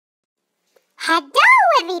Hello,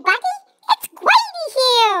 everybody. It's Grady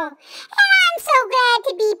here. And I'm so glad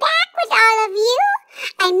to be back with all of you.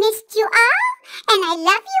 I missed you all, and I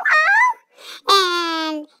love you all.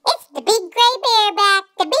 And it's the big gray bear back,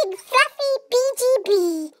 the big fluffy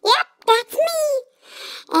BGB. Yep, that's me.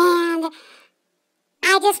 And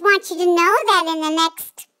I just want you to know that in the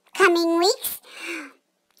next coming weeks,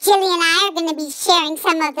 Jilly and I are going to be sharing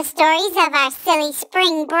some of the stories of our silly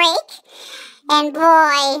spring break. And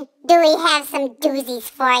boy, do we have some doozies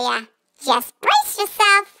for ya. Just brace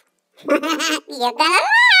yourself. You're gonna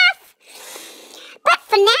laugh. But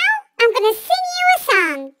for now, I'm gonna sing you a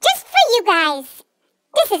song just for you guys.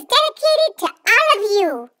 This is dedicated to all of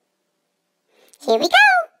you. Here we go.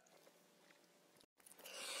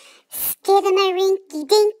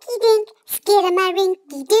 Skidamarinky-dinky-dink,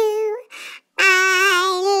 skidamarinky-doo.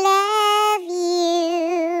 I love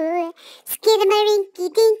you.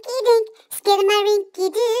 Skidamarinky-dinky-dink,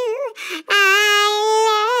 skidamarinky-doo. I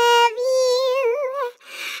love you.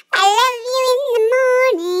 I love you in the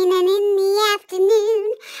morning and in the afternoon.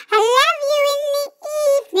 I love you in the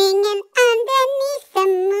evening and underneath the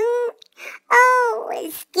moon. Oh,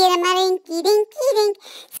 skidamarinky-dinky-dink,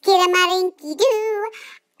 skidamarinky-doo.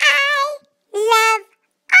 I love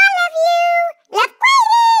all of you. Love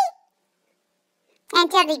Grady! And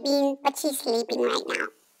Jelly Bean, but she's sleeping right now.